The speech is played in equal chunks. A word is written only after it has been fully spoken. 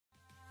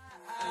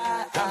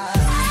Guys,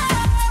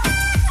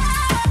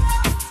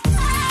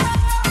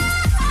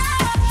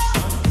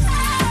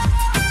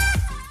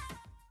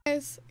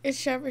 it's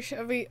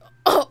Chevy.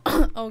 Oh,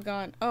 oh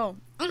god. Oh.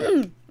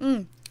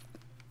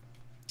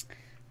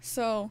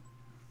 So,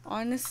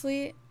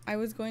 honestly, I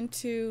was going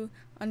to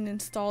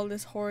uninstall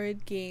this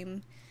horrid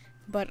game,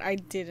 but I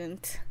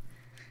didn't.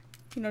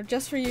 You know,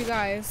 just for you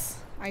guys,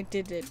 I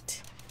did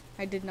it.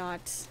 I did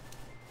not.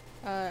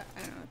 I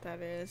don't know what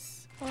that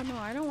is. Oh no,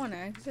 I don't want to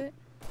exit.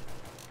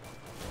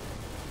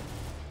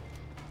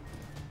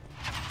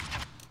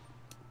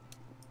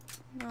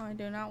 No, I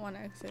do not want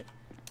to exit.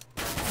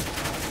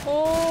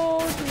 Oh,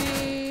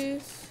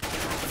 jeez.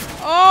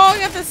 Oh, I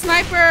got the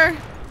sniper.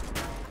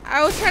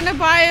 I was trying to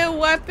buy a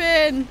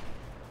weapon,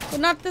 but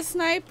not the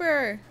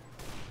sniper.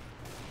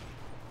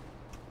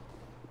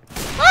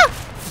 Ah!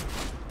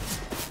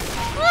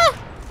 Ah!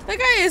 That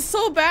guy is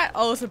so bad.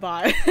 Oh, it's a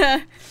bot.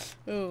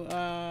 Ooh,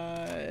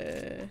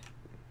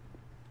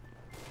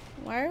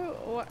 why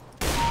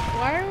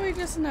are we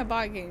just in a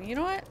bot game? You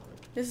know what?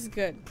 This is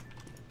good.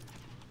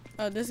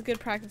 Oh, this is good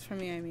practice for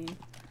me, I mean.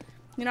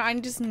 You know, I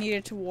just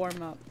needed to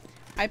warm up.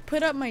 I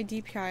put up my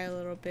DPI a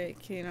little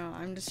bit, you know,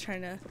 I'm just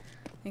trying to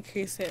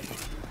increase it.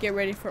 Get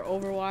ready for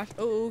Overwatch.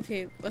 Oh,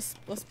 okay, let's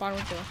spawn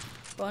with the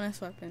bonus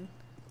weapon.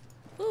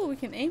 Ooh, we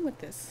can aim with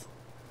this.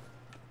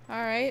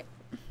 Alright.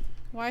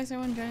 Why is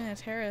everyone joining the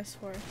terrorist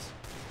force?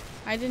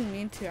 I didn't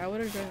mean to. I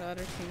would have joined the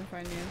other team if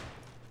I knew.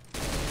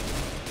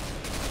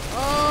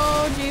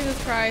 Oh,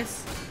 Jesus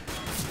Christ.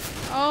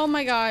 Oh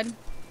my god.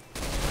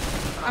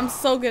 I'm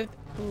so good.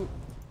 Ooh.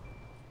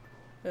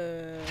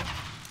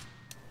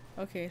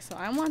 Okay, so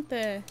I want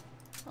the...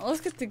 Oh,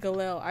 let's get the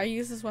Galil. I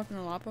used this weapon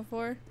a lot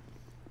before.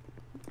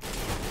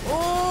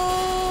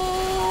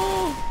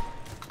 Oh!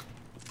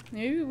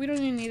 Maybe we don't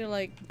even need to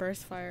like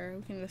burst fire.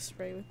 We can just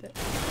spray with it.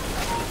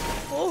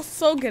 Oh,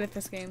 so good at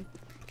this game.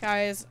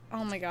 Guys,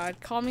 oh my god.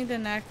 Call me the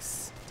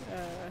next...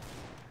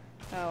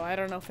 oh, I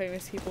don't know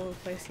famous people who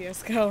play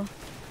CSGO.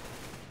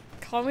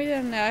 Call me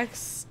the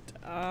next...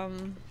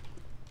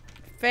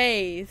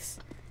 FaZe.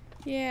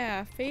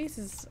 Yeah, FaZe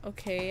is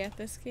okay at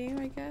this game,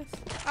 I guess.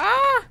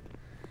 Ah!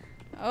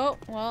 Oh,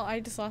 well,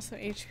 I just lost some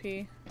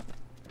HP.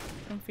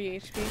 Some free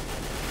HP.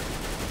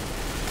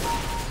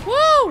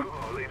 Woo!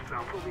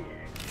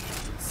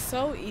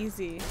 So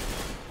easy.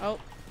 Oh.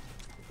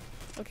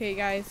 Okay,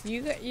 guys,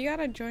 you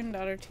gotta join the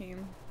other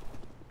team.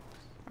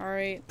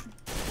 Alright.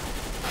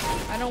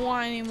 I don't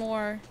want any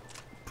more.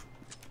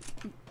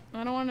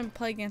 I don't want to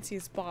play against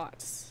these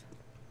bots.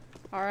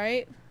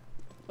 Alright?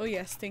 Oh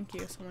yes, thank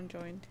you. Someone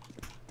joined.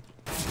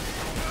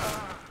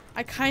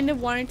 I kind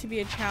of want it to be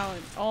a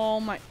challenge. Oh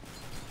my.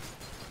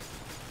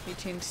 We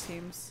changed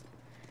teams.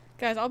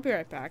 Guys, I'll be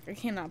right back. I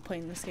cannot play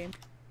in this game.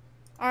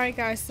 Alright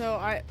guys,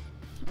 so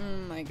oh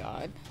my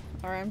god.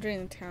 Alright, I'm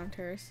joining the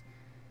counters.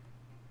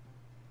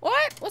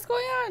 What? What's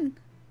going on?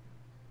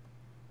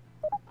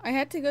 I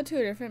had to go to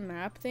a different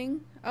map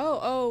thing.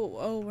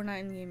 Oh, we're not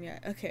in the game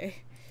yet.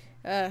 Okay.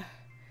 I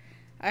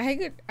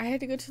had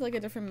to go to like a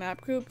different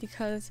map group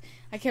because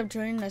I kept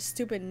joining that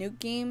stupid nuke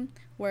game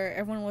where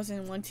everyone was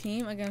in one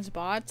team against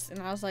bots, and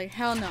I was like,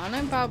 hell no, I'm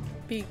not about to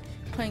be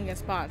playing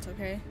against bots,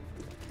 okay?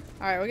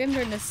 Alright, we're gonna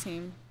join this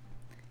team.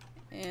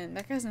 And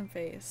that guy's in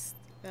FaZe.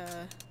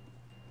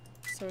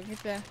 So we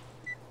get the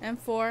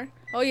M4.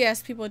 Oh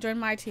yes, people join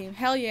my team.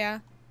 Hell yeah.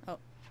 Oh.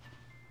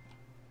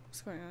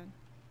 What's going on?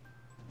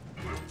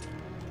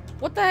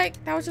 What the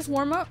heck? That was just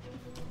warm up?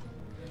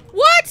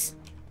 What?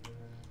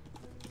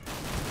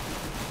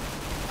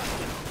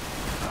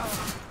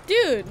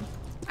 Dude,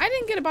 I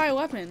didn't get to buy a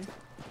weapon.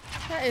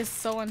 That is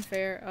so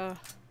unfair. Ugh.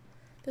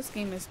 This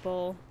game is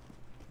bull.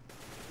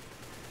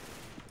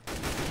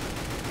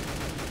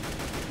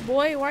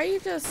 Boy, why are you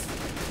just...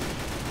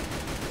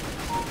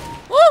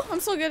 Oh, I'm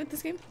so good at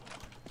this game.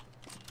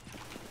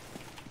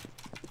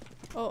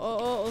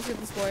 Oh, let's get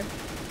this boy.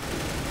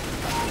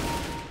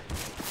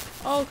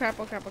 Oh crap,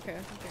 okay.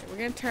 We're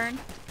gonna turn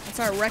and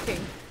start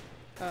wrecking.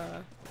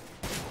 And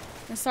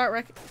start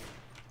wrecking.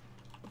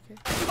 Okay.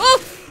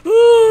 Oh!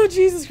 Ooh,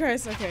 Jesus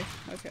Christ. Okay.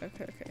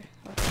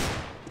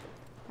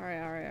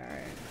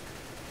 Alright.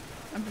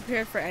 I'm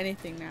prepared for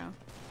anything now.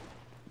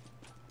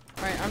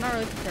 Alright, I'm not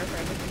really prepared for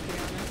anything, to be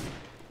honest.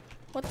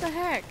 What the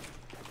heck?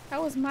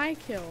 That was my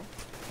kill.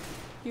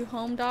 You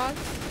home dog?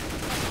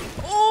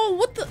 Oh,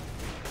 what the?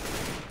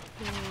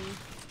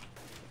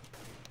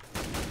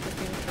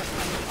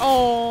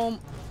 Oh.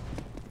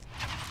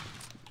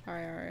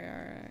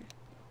 Alright.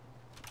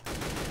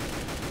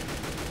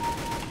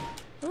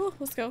 Ooh,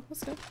 let's go.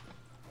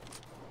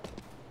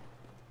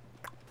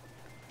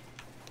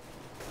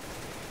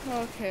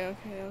 Okay.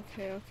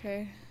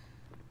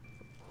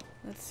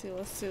 Let's see.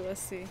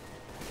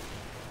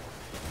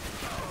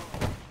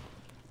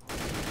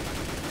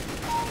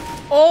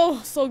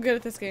 Oh, so good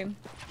at this game.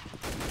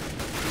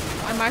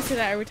 I might say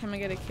that every time I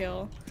get a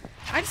kill.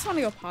 I just want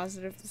to go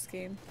positive this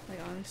game, like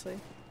honestly.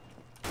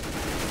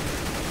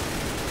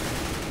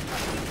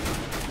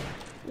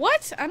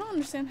 What? I don't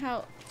understand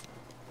how...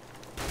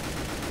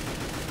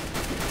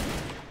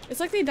 It's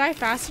like they die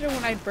faster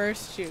when I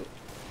burst shoot.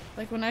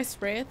 Like when I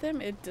spray at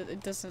them, it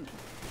doesn't.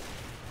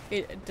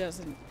 It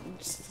doesn't.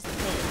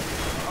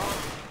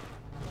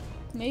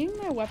 Maybe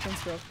my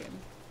weapon's broken.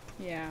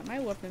 Yeah, my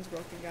weapon's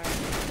broken, guys.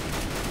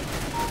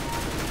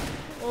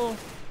 Oh.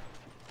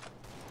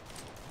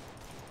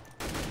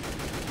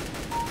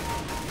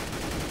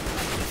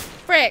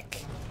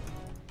 Frick!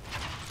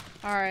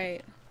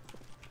 Alright.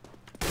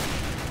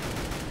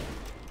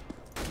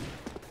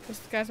 This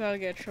guy's about to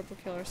get a triple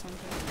kill or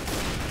something.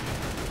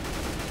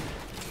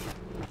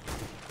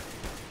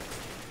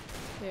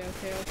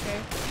 Okay, okay.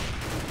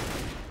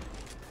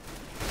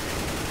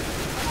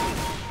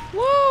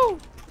 Woo!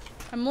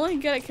 I'm only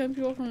good at killing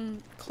people from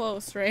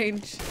close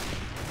range.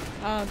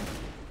 I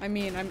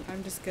mean,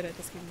 I'm just good at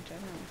this game in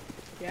general.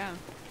 Yeah.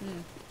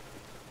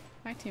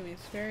 My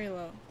teammate's very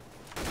low.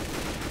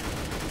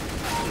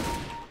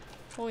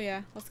 Oh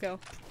yeah, let's go.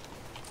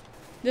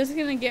 This is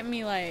gonna get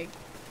me like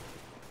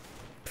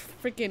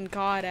freaking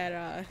god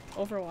at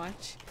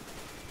Overwatch.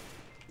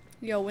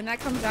 Yo, when that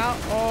comes out,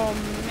 oh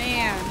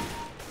man.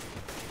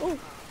 Oh.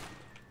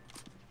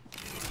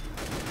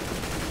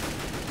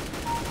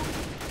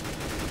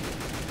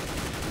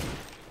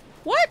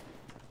 What?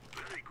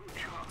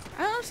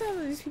 I don't understand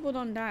that these people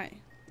don't die.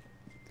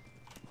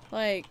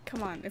 Like,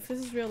 come on. If this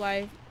is real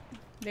life,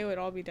 they would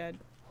all be dead.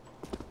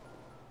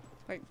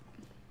 Like,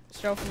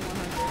 straight from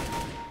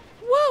 100.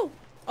 Whoa!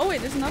 Oh wait,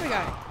 there's another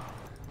guy.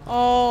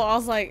 Oh, I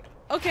was like,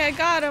 okay, I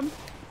got him.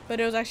 But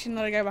it was actually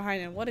another guy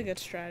behind him. What a good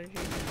strategy.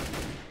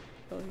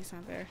 Oh, he's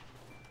not there.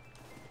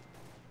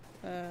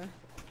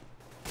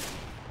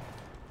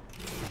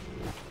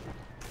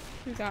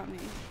 Who got me?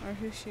 Or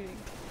who's shooting?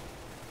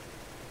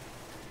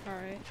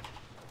 Alright.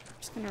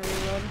 Just gonna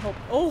reload and hope.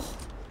 Oh!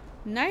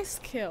 Nice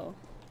kill.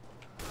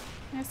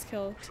 Nice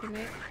kill,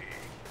 teammate.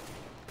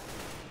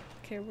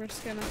 Okay, we're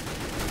just gonna.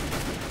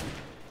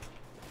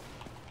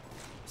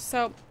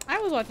 So, I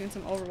was watching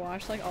some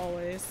Overwatch, like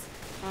always.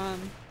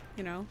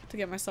 You know, to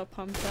get myself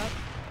pumped up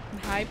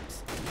and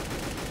hyped.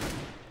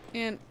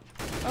 And,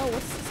 oh,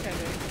 what's this guy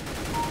doing?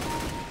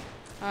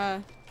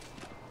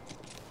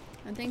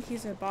 I think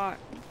he's a bot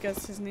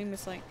because his name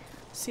is like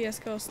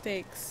CSGO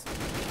Steaks.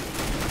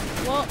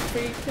 Well,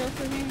 free kill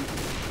for me.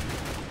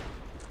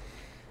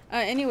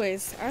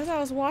 Anyways, as I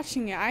was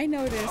watching it, I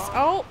noticed.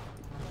 Oh,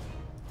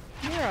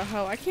 you're a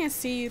hoe. I can't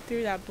see you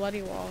through that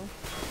bloody wall.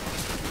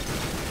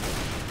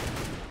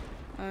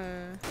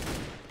 I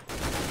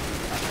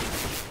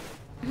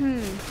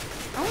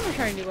want to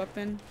try a new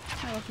weapon.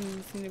 My weapon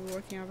doesn't seem to be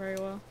working out very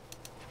well.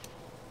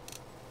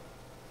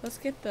 Let's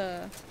get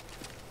the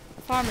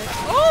FAMAS.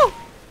 Oh!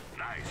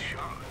 Nice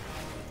shot.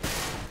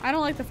 I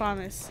don't like the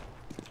FAMAS.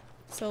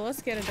 So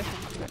let's get a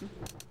different weapon.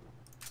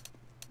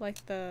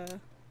 Like the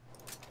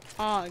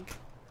AUG.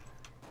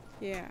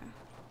 Yeah.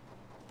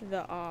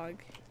 The AUG.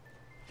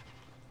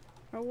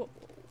 Or what?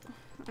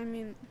 I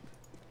mean,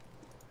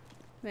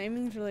 the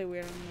aiming's really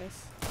weird on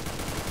this.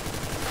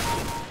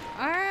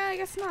 I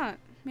guess not.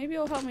 Maybe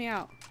it'll help me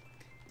out.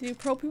 Do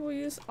pro people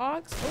use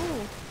AUGs?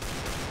 Oh.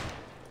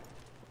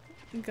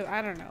 Because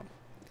I don't know.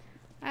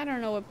 I don't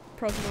know what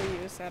pro people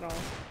use at all.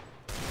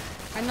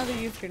 I know they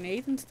use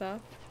grenades and stuff.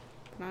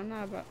 But I'm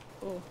not about.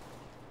 Oh.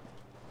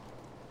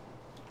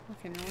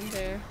 Okay, no one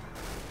there.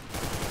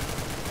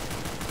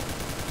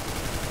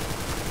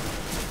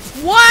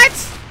 What?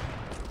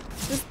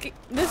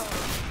 This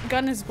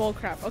gun is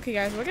bullcrap. Okay,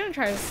 guys, we're gonna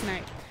try to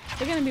snipe.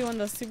 We're gonna be one of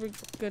those super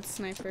good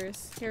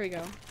snipers. Here we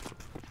go.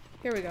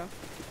 Here we go.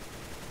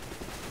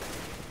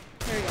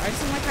 Here we go. I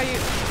just don't like how you.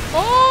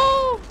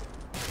 Oh!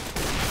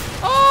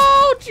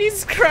 Oh,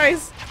 Jesus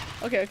Christ!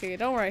 Okay, okay,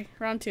 don't worry.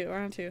 Round two.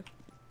 Round two.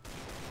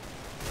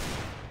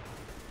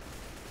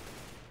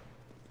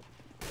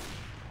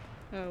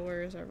 Oh,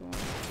 where is everyone?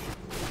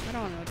 I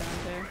don't want to go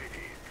down there.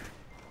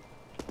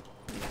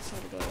 I just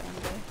want to go down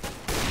there.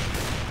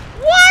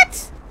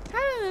 What? How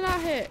did it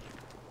not hit?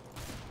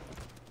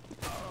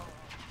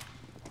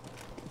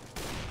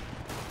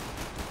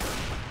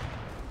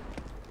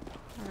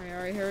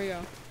 Alright, here we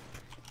go.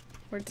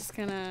 We're just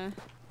gonna.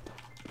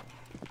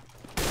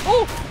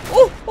 Oh!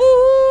 Oh!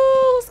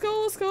 Oh! Let's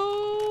go! Let's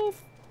go!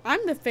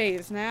 I'm the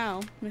FaZe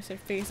now, Mr.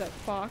 FaZe at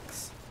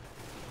Fox.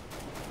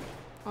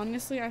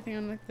 Honestly, I think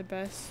I'm like the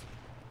best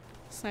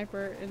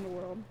sniper in the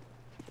world.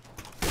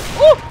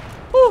 Oh!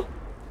 Oh!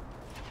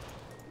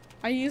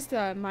 I used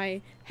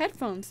my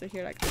headphones to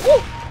hear like.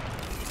 Oh!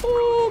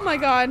 Oh my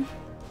God,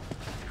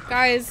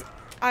 guys!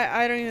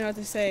 I don't even know what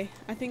to say.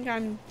 I think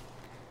I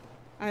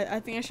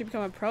think I should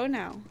become a pro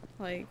now.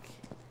 Like,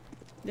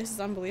 this is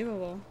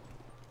unbelievable.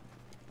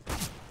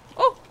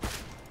 Oh!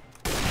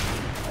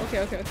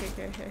 Okay.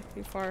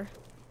 Too far.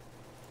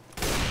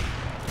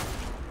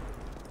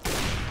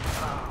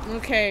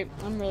 Okay,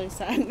 I'm really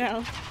sad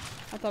now.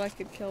 I thought I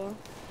could kill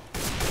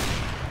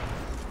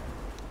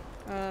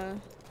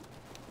him.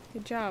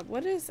 Good job.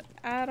 What is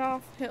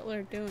Adolf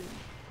Hitler doing?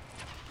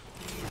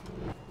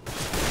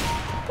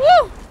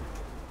 Woo!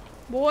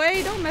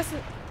 Boy, don't mess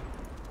it.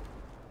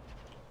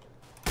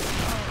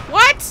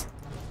 What?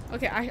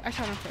 Okay, I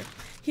shot him first.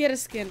 He had a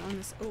skin on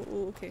this.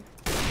 Oh, okay.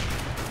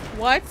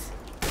 What?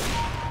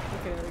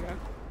 Okay, there we go.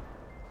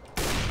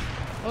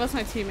 Well, that's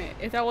my teammate.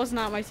 If that was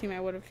not my teammate, I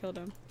would have killed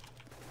him.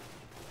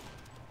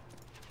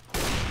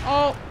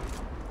 Oh!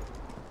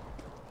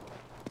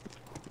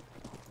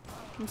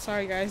 I'm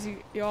sorry, guys.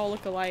 You all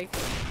look alike.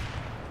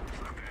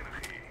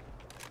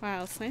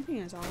 Wow, sniping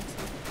is awesome.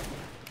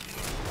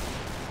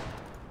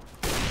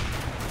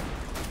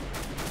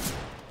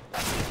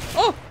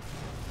 Oh!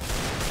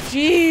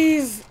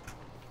 Jeez!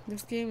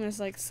 This game is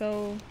like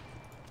so...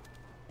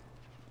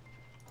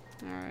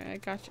 Alright, I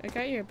got you. I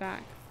got your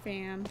back,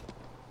 fam.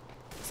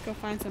 Let's go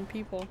find some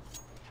people.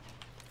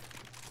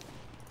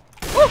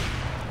 Oh!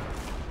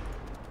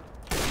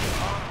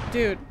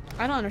 Dude,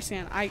 I don't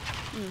understand. Let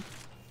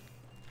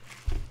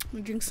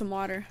me drink some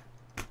water.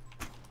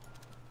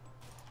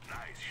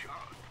 Nice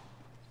shot.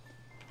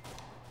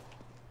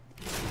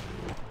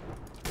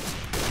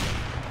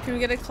 Can we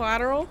get a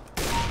collateral?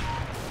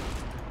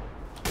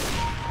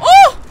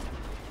 Oh!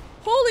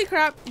 Holy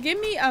crap. Give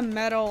me a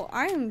medal.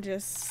 I am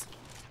just...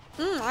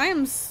 I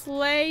am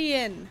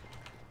slaying.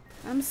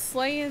 I'm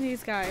slaying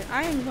these guys.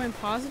 I am going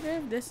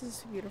positive. This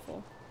is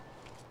beautiful.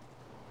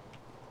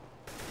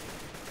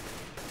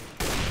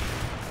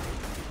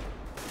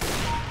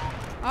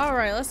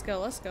 Alright, let's go,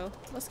 let's go,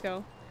 let's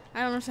go. I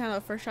don't understand how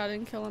the first shot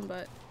didn't kill him,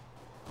 but...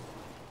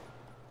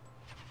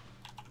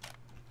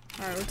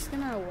 Alright, we're just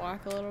gonna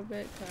walk a little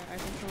bit. I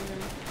think I'm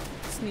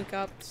gonna sneak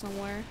up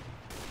somewhere.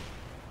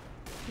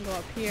 Go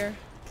up here.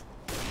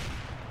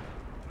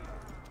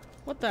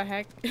 What the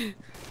heck?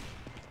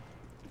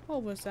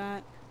 What was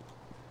that?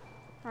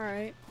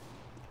 Alright.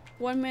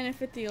 1 minute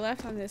 50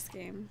 left on this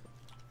game.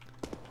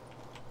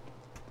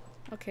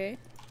 Okay.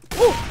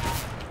 Ooh!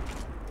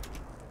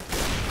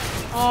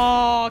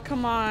 Oh,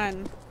 come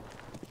on.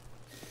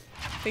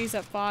 Face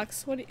up,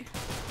 Fox. What do you...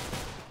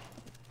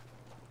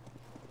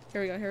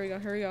 Here we go, here we go,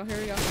 here we go, here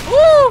we go.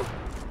 Woo!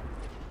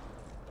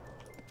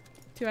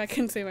 Too bad I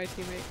couldn't save my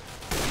teammate.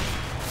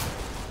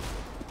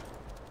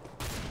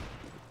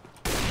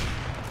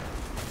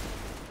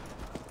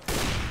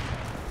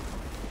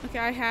 Okay,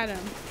 I had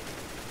him.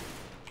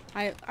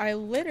 I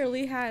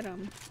literally had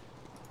him.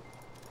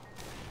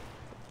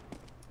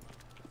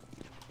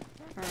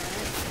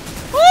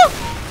 Alright. Woo!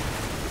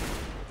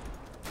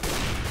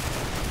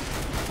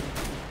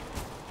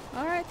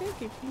 Alright, thank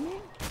you,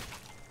 teammate.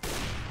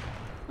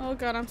 Oh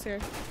god, I'm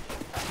scared.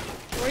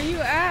 Where are you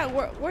at?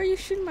 Where are you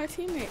shooting my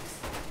teammates?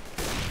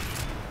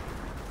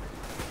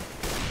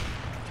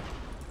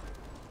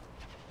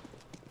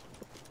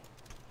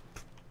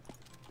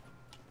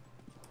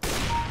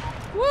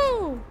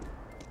 Woo!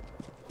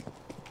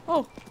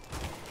 Oh!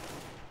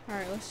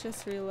 Alright, let's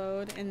just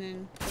reload and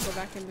then we'll go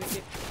back and make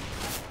it.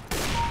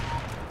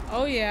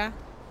 Oh yeah.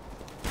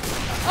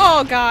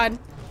 Oh god!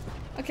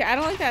 Okay, I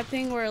don't like that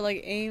thing where it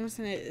like aims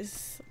and it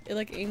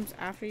like aims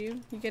after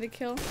you. You get a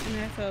kill and then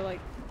I have to like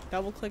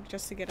double click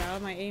just to get out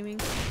of my aiming.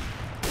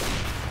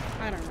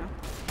 I don't know.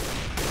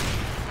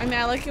 I mean,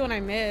 I like it when I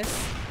miss.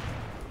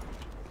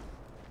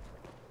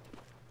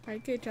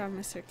 Alright, good job,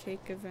 Mr.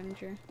 Cake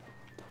Avenger.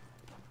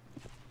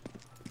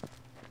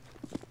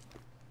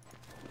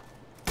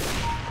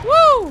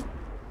 Woo!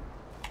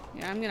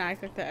 Yeah, I'm gonna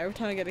act like that every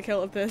time I get a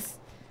kill with this.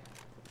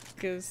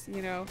 Because,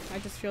 you know, I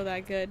just feel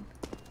that good.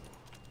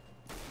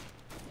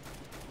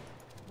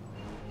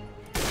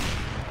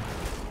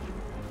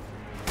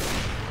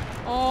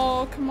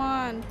 Oh, come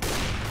on.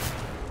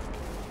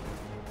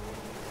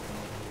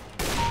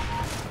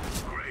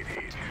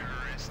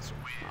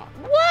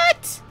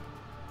 What?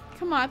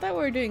 Come on, I thought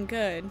we were doing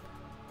good.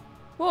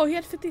 Whoa, he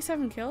had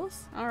 57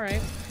 kills?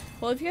 Alright.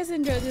 Well, if you guys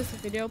enjoyed this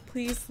video,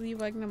 please leave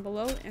a like down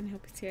below and I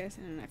hope to see you guys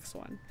in the next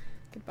one.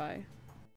 Goodbye.